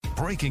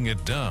Breaking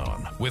It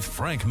Down with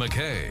Frank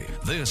MacKay.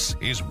 This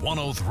is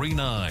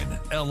 1039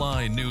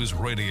 LI News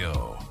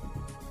Radio.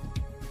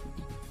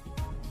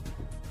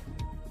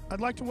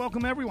 I'd like to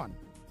welcome everyone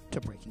to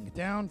Breaking It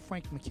Down.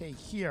 Frank MacKay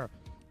here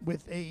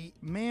with a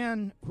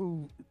man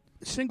who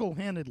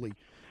single-handedly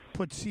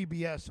put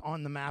CBS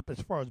on the map as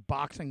far as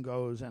boxing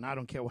goes, and I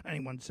don't care what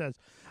anyone says.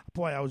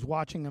 Boy, I was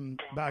watching him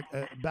back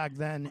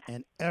then,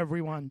 and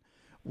everyone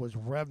was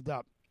revved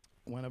up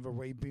whenever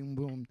Ray Boom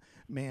Boom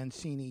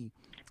Mancini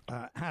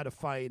had a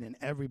fight, and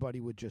everybody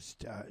would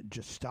just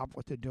stop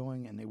what they're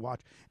doing and they watch.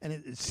 And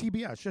it's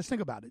CBS. Just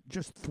think about it.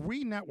 Just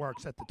 3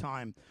 networks at the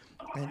time,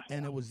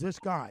 and it was this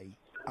guy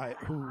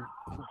who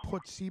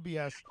put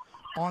CBS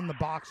on the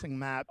boxing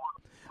map.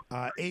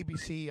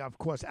 ABC, of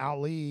course,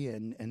 Ali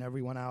and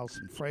everyone else,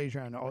 and Frazier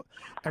and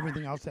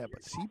everything else there.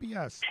 But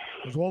CBS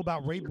was all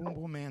about Ray Boom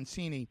Boom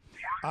Mancini.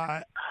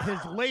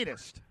 His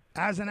latest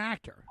as an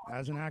actor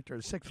is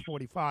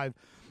 645,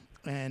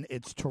 and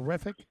it's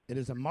terrific. It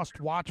is a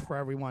must-watch for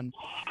everyone.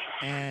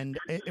 And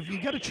if you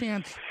get a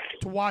chance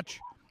to watch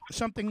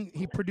something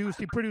he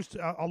produced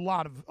a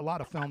lot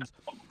of films,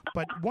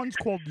 but one's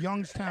called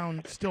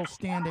Youngstown Still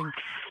Standing,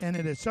 and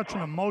it is such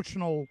an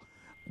emotional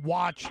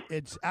watch.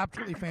 It's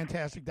absolutely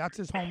fantastic. That's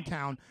his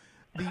hometown.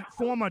 The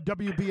former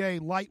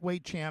WBA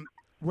lightweight champ,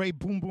 Ray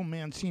Boom Boom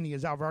Mancini,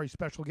 is our very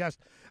special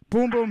guest.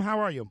 Boom Boom, how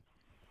are you?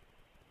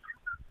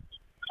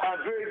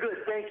 Very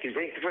good. Thank you.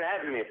 Thank you for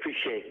having me.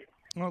 Appreciate it.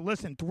 Well,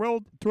 listen,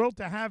 thrilled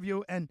to have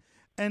you. And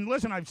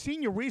listen, I've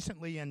seen you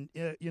recently, and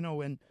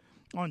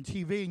on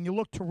TV, and you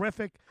look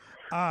terrific.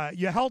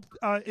 Your health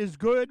is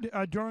good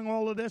during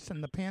all of this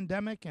and the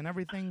pandemic and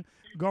everything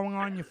going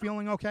on. You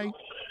feeling okay?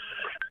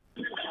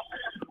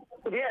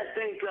 Yeah,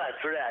 thank God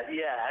for that.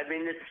 Yeah, I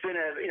mean, it's been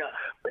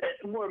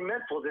more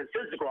mental than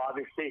physical,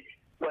 obviously.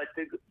 But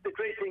the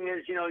great thing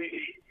is,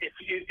 if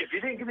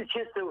you didn't get a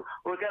chance to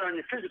work out on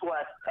your physical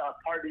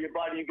part of your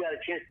body, you got a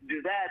chance to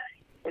do that.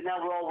 And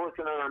now we're all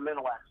working on our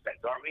mental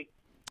aspect, aren't we?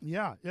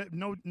 Yeah,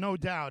 no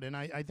doubt. And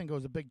I think it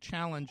was a big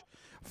challenge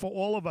for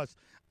all of us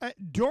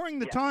during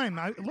the time.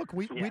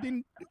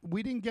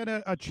 We didn't get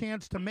a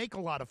chance to make a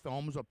lot of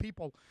films, or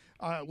people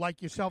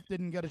like yourself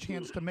didn't get a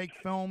chance to make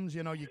films.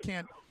 You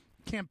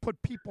can't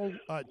put people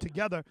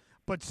together.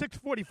 But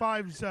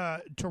 645's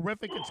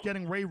terrific. It's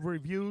getting rave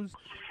reviews,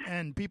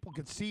 and people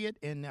could see it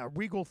in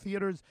Regal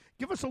theaters.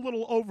 Give us a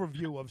little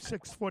overview of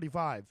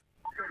 645.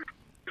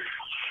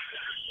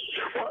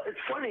 Well, it's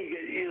funny.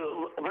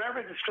 When I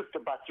read the script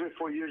about 3 or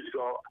 4 years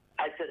ago,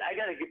 I said I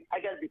gotta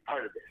be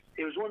part of this.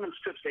 It was one of them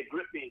scripts that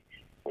gripped me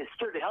and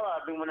stirred the hell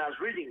out of me when I was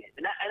reading it.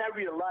 And I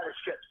read a lot of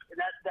scripts, and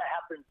that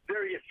happens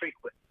very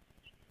infrequent.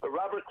 But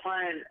Robert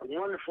Klein, a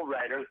wonderful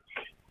writer,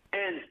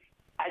 and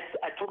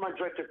I told my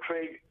director,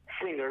 Craig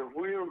Singer,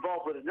 we were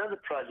involved with another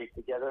project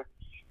together,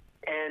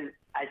 and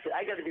I said,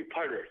 I got to be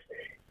part of this.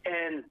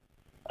 And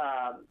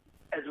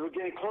as we're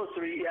getting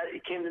closer, he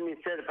came to me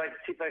and said if I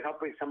could see if I could help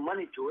bring some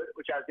money to it,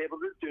 which I was able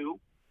to do.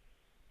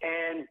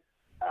 And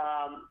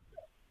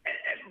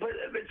but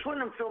it's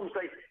one of them films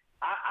like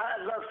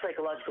I love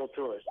psychological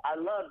thrillers.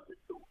 I'm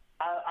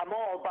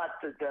all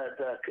about the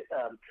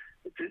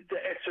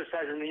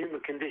exercise in the human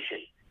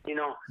condition.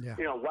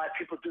 Why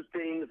people do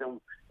things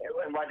and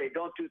why they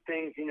don't do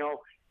things.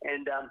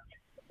 And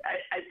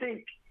I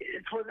think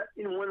it's one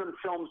of the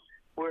films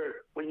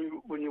where when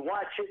you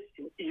watch it,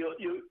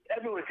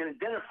 everyone can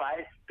identify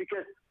it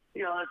because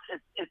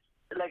it's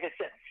like I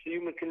said, it's the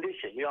human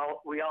condition. We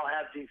all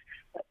have these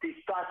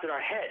thoughts in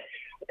our head,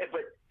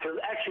 but to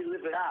actually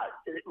live it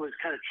out, it was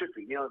kind of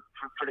trippy,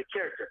 for the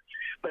character.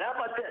 But how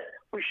about this?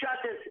 We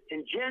shot this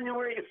in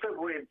January and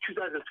February of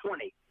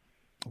 2020.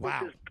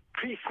 Wow. Which is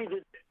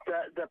preceded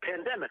the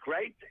pandemic,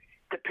 right?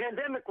 The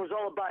pandemic was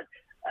all about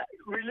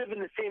reliving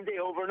the same day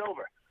over and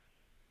over.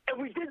 And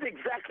we did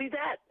exactly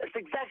that. That's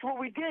exactly what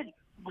we did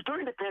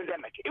during the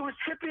pandemic. It was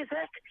trippy as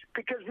heck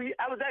because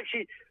I was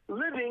actually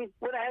living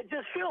what I had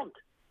just filmed.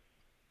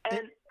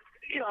 And,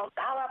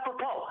 how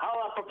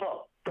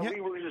apropos that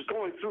we were just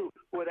going through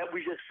what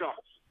we just filmed.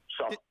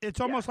 So it's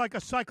almost like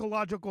a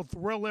psychological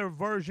thriller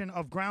version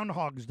of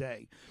Groundhog's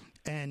Day.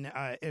 And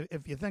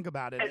if you think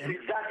about it. That's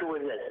exactly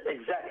what it is.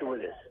 Exactly what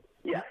it is.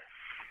 Yeah.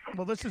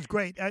 Well, this is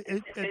great.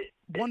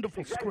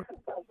 Wonderful script.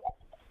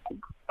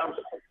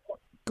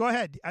 Go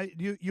ahead.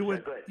 You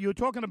were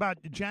talking about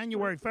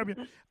January,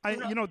 February.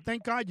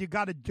 Thank God you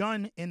got it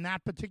done in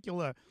that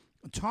particular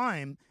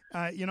time.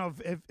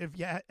 If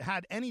you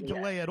had any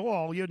delay at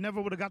all, you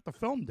never would have got the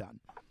film done.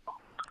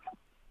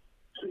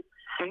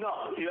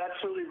 No, you're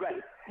absolutely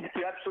right.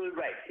 You're absolutely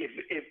right.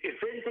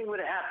 If anything would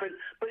have happened,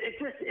 but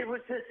it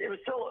was just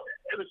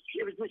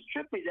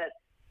trippy that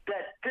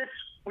this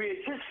we had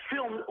just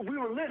filmed. We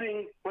were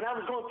living when I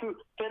was going through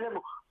the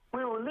pandemic.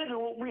 We were living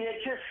what we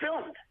had just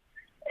filmed,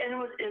 and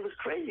it was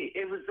crazy.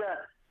 It was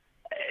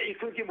you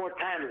couldn't get more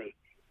timely,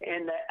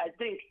 and I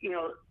think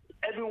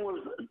everyone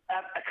was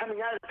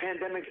coming out of the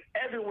pandemic.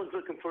 Everyone's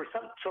looking for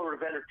some sort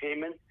of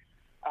entertainment.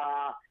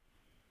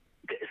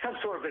 Some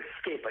sort of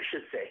escape, I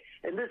should say.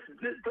 And this is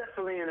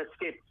definitely an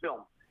escape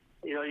film.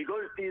 You go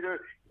to the theater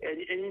and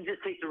you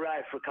just take the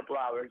ride for a couple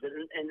hours,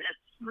 and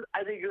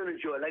I think you're going to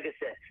enjoy it. Like I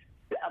said,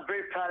 I'm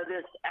very proud of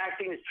this.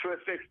 Acting is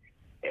terrific,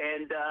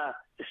 and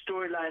the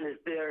storyline is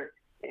there,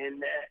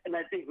 and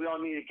I think we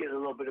all need to get a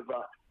little bit of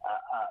a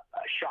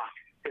shock,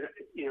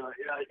 in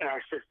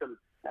our system,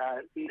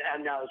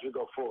 and now as we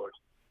go forward.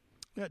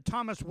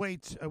 Thomas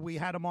Waits, we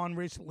had him on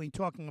recently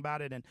talking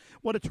about it, and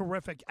what a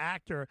terrific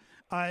actor.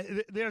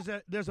 There's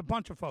a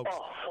bunch of folks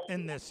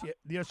in this.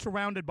 You're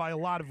surrounded by a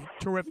lot of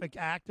terrific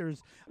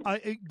actors.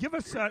 Give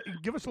us a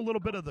little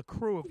bit of the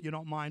crew, if you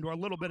don't mind, or a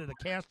little bit of the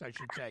cast, I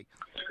should say.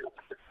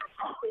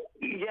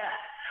 Yeah.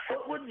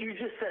 What you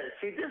just said.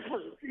 See, this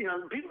was,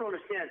 people don't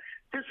understand,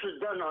 this was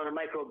done on a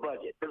micro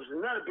budget. There was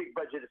not a big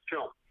budgeted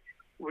film.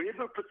 We were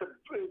able to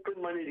put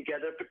money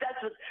together, but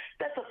that's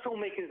what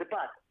filmmaking is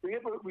about. We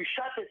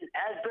shot this in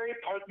Asbury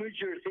Park, New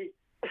Jersey.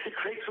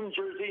 Craig's from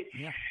Jersey,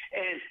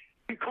 and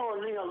you call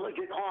on,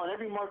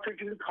 every market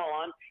you can call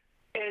on,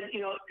 and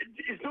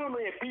it's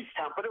normally a beach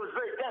town, but it was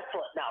very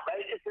desolate now,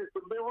 right? It's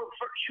the middle of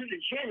shooting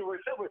in January,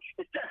 February.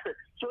 It's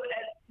desolate, so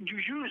you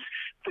use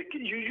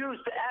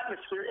the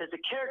atmosphere as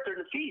a character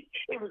in the feed.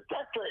 It was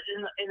desolate,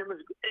 and it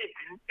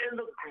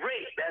looked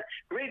great, man.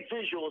 Great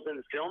visuals in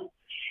the film.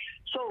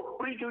 So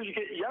what you do is you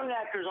get young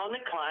actors on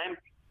the climb.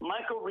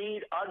 Michael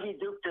Reed, Augie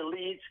Duke, the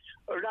leads,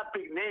 are not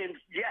big names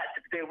yet.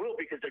 They will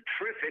because they're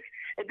terrific.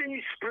 And then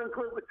you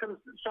sprinkle it with some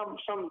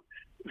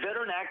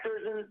veteran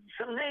actors and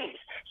some names.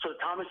 So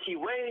Thomas C.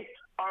 Wade,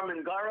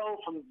 Armin Garo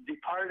from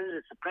Departed,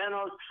 The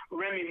Sopranos,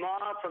 Remy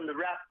Ma from the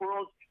rap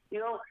world.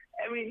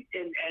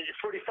 And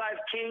 45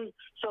 King.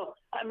 So,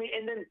 and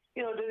then,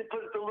 they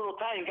put the little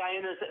Italian guy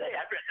in there and said, hey,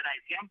 I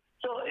recognize him.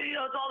 So,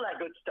 it's all that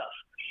good stuff.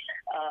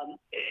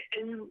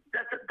 And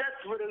that's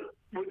what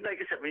like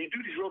I said, when you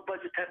do these low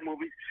budget type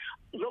movies,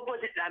 low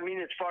budget, I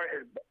mean, as far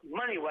as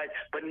money wise,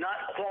 but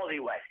not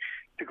quality wise.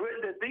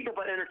 The thing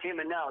about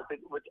entertainment now is that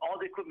with all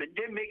the equipment,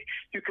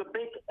 you could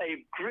make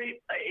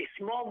a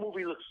small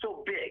movie look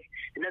so big,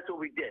 and that's what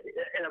we did.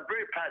 And I'm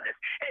very proud of this.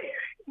 Hey,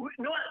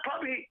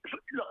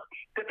 look,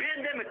 the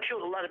pandemic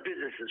killed a lot of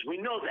businesses. We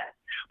know that.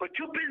 But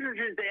two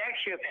businesses they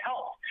actually have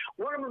helped.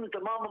 One of them is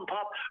the mom and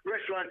pop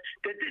restaurant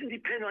that didn't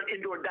depend on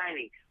indoor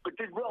dining, but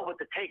did well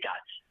with the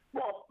takeouts.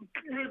 Well,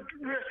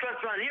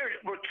 restaurants around here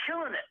were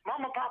killing it.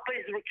 Mom and pop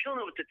places were killing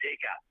it with the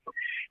takeout.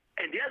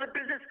 And the other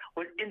business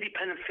was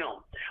independent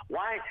film.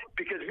 Why?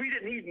 Because we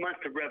didn't need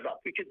months to rev up.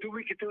 We could do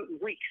it in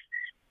weeks,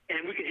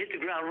 and we could hit the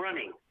ground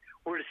running.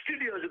 Where the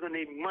studios are going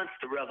to need months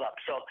to rev up.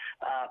 So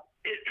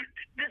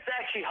this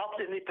actually helped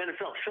independent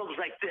films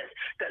like this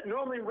that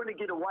normally wouldn't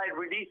get a wide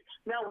release.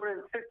 Now we're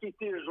in 50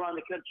 theaters around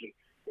the country.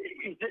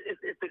 It's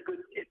a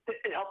good. It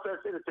helped us,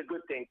 and it's a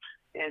good thing.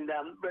 And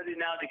I'm ready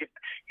now to get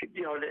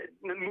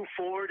to move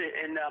forward.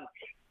 And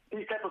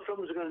these type of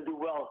films are going to do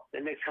well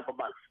in the next couple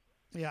months.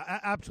 Yeah,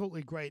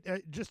 absolutely great.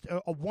 Just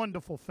a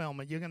wonderful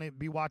film. You're going to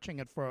be watching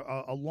it for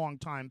a long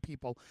time,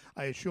 people,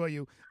 I assure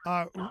you.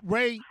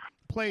 Ray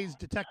plays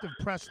Detective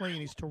Presley,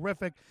 and he's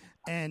terrific.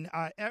 And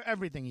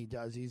everything he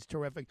does, he's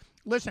terrific.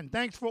 Listen,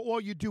 thanks for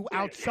all you do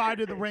outside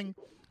of the ring.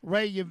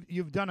 Ray,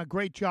 you've done a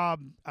great job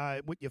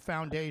with your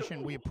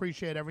foundation. We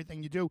appreciate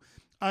everything you do.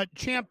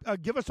 Champ,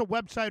 give us a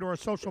website or a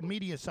social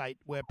media site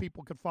where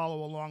people could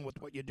follow along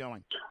with what you're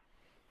doing.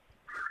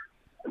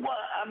 Well,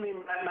 I mean,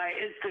 my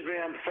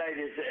Instagram site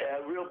is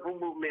Real Boom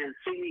Boom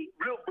Mancini.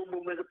 Real Boom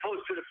Boom as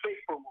opposed to the fake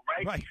Boom Boom,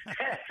 right?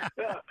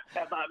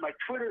 My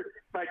Twitter,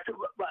 my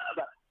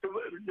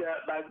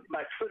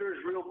Twitter is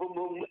Real Boom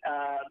Boom.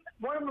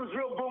 One of them is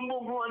Real Boom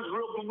Boom. One's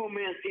Real Boom Boom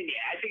Mancini.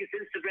 I think it's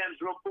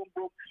Instagram's Real Boom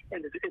Boom,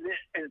 and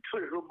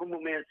Twitter's Real Boom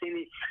Boom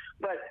Mancini.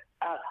 But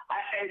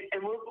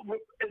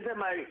and then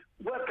my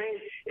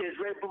webpage is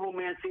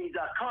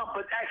RayBoomBoomMancini.com.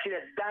 But actually,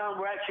 that's down.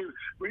 We're actually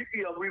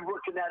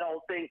reworking that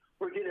whole thing.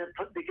 We're getting it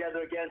put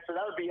together again, so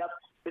that'll be up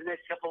the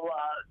next couple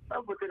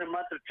within a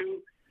month or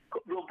two.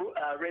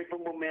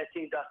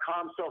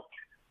 RayBoomBoomMancini.com. So.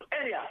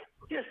 Anyhow,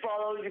 just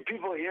follow your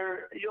people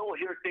here. You'll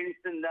hear things,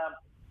 and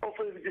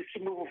hopefully we just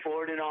keep moving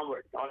forward and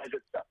onward. All that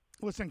good stuff.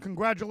 Listen,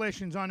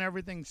 congratulations on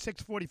everything.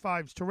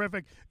 645 is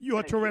terrific.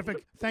 You're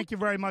terrific. Thank you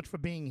very much for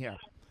being here.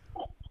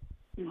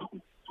 Thank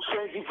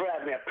you for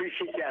having me. I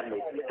appreciate you having me.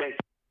 Thanks.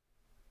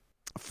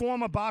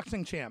 Former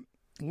boxing champ,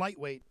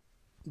 lightweight,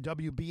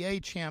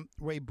 WBA champ,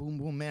 Ray Boom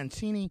Boom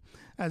Mancini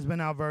has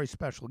been our very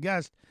special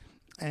guest.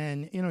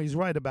 And, he's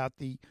right about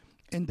the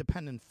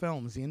independent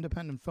films. The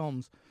independent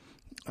films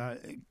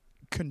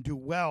can do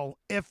well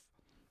if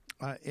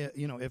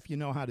you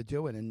know how to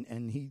do it,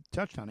 and he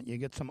touched on it. You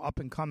get some up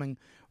and coming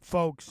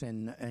folks,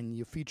 and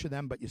you feature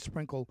them, but you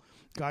sprinkle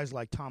guys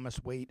like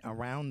Thomas Waite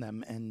around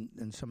them,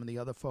 and some of the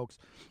other folks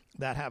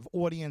that have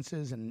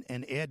audiences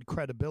and add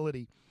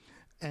credibility,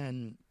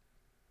 and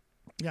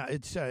yeah,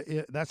 it's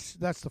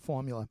that's the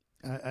formula.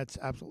 That's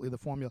absolutely the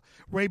formula.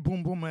 Ray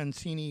Boom Boom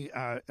Mancini,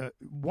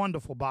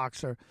 wonderful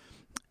boxer,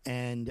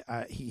 and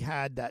he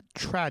had that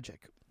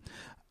tragic.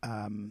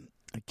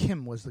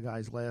 Kim was the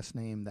guy's last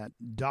name that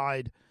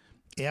died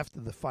after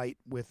the fight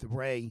with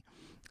Ray,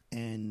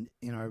 and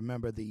I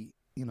remember the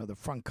the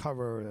front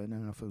cover, I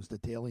don't know if it was the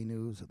Daily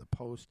News or the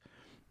Post,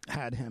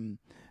 had him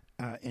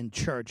in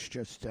church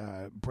just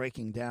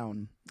breaking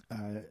down,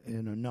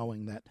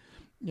 knowing that,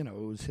 it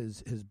was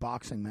his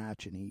boxing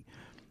match, and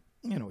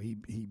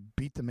he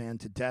beat the man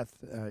to death,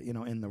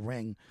 in the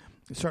ring,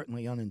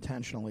 certainly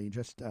unintentionally.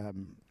 Just,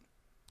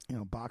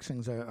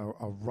 boxing's a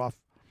rough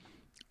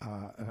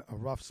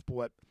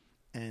sport,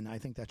 and I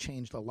think that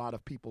changed a lot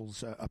of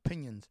people's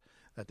opinions,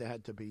 that there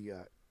had to be,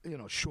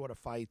 shorter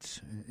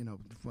fights,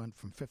 went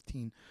from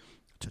 15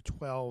 to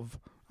 12.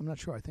 I'm not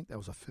sure. I think that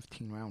was a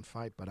 15-round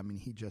fight, but I mean,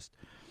 he just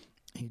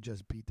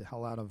beat the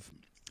hell out of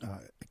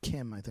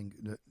Kim. I think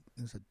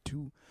there's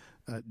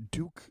a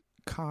Duke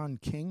Khan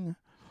King.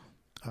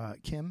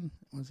 Kim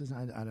was his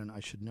name? I don't know. I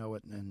should know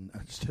it, and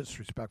it's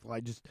disrespectful.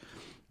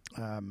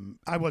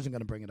 I wasn't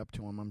going to bring it up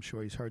to him. I'm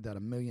sure he's heard that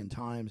a million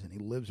times, and he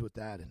lives with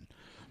that, and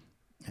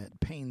it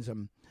pains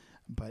him.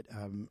 But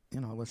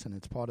listen,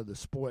 it's part of the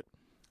sport.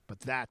 But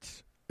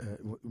that's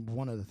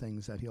one of the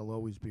things that he'll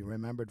always be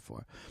remembered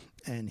for.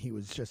 And he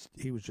was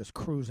just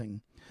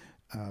cruising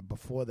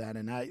before that,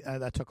 and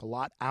that took a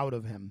lot out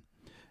of him.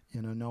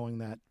 Knowing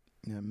that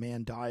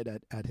man died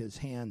at his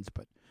hands,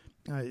 but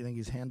I think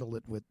he's handled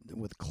it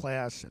with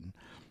class, and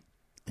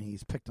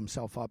he's picked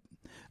himself up.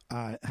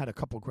 Had a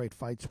couple great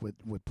fights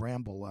with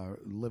Bramble,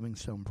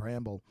 Livingstone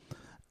Bramble,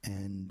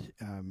 and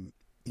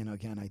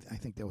again, I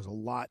think there was a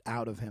lot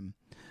out of him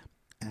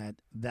at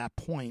that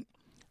point.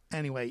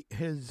 Anyway,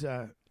 his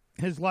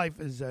life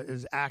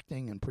is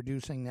acting and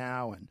producing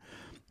now, and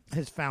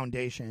his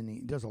foundation.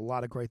 He does a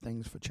lot of great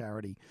things for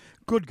charity.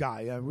 Good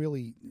guy, a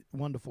really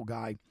wonderful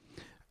guy,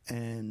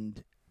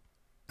 and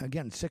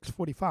again,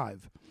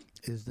 645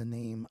 is the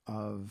name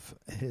of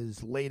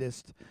his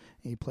latest.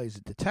 He plays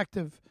a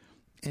detective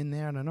in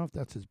there. I don't know if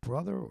that's his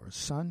brother or his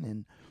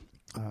son,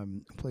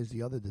 and plays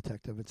the other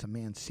detective. It's a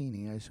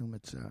Mancini. I assume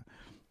it's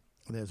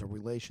there's a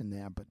relation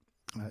there. But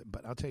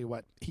I'll tell you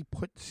what, he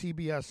put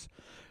CBS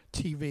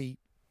TV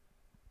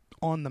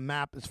on the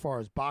map as far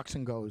as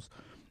boxing goes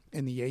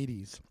in the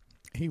 80s.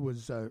 He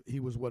was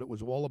what it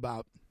was all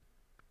about.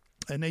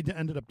 And they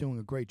ended up doing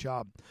a great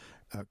job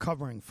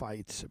covering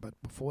fights. But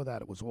before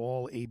that, it was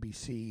all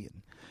ABC,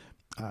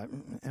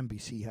 and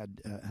NBC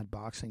had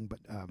boxing. But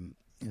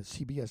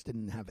CBS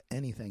didn't have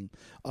anything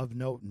of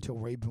note until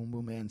Ray Boom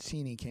Boom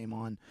Mancini came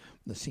on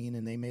the scene,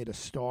 and they made a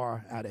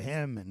star out of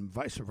him, and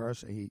vice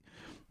versa. He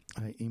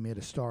made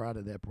a star out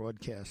of that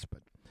broadcast.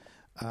 But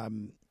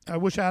I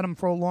wish I had him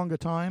for a longer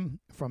time.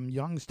 From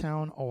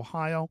Youngstown,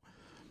 Ohio,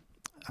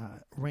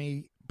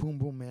 Ray Boom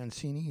Boom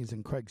Mancini. He's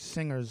in Craig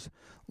Singer's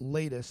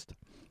latest,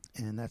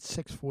 and that's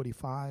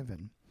 645.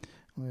 And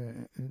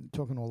we're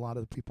talking to a lot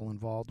of the people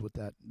involved with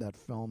that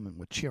film, and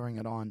we're cheering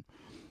it on.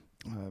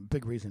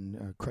 Big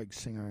reason Craig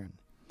Singer and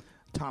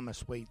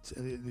Thomas Waits,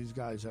 these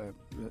guys are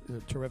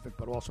terrific,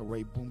 but also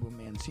Ray Boom Boom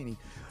Mancini.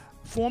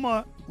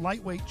 Former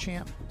lightweight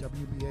champ,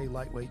 WBA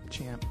lightweight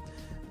champ,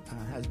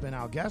 has been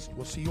our guest.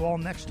 We'll see you all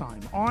next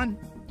time on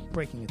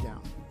Breaking It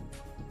Down.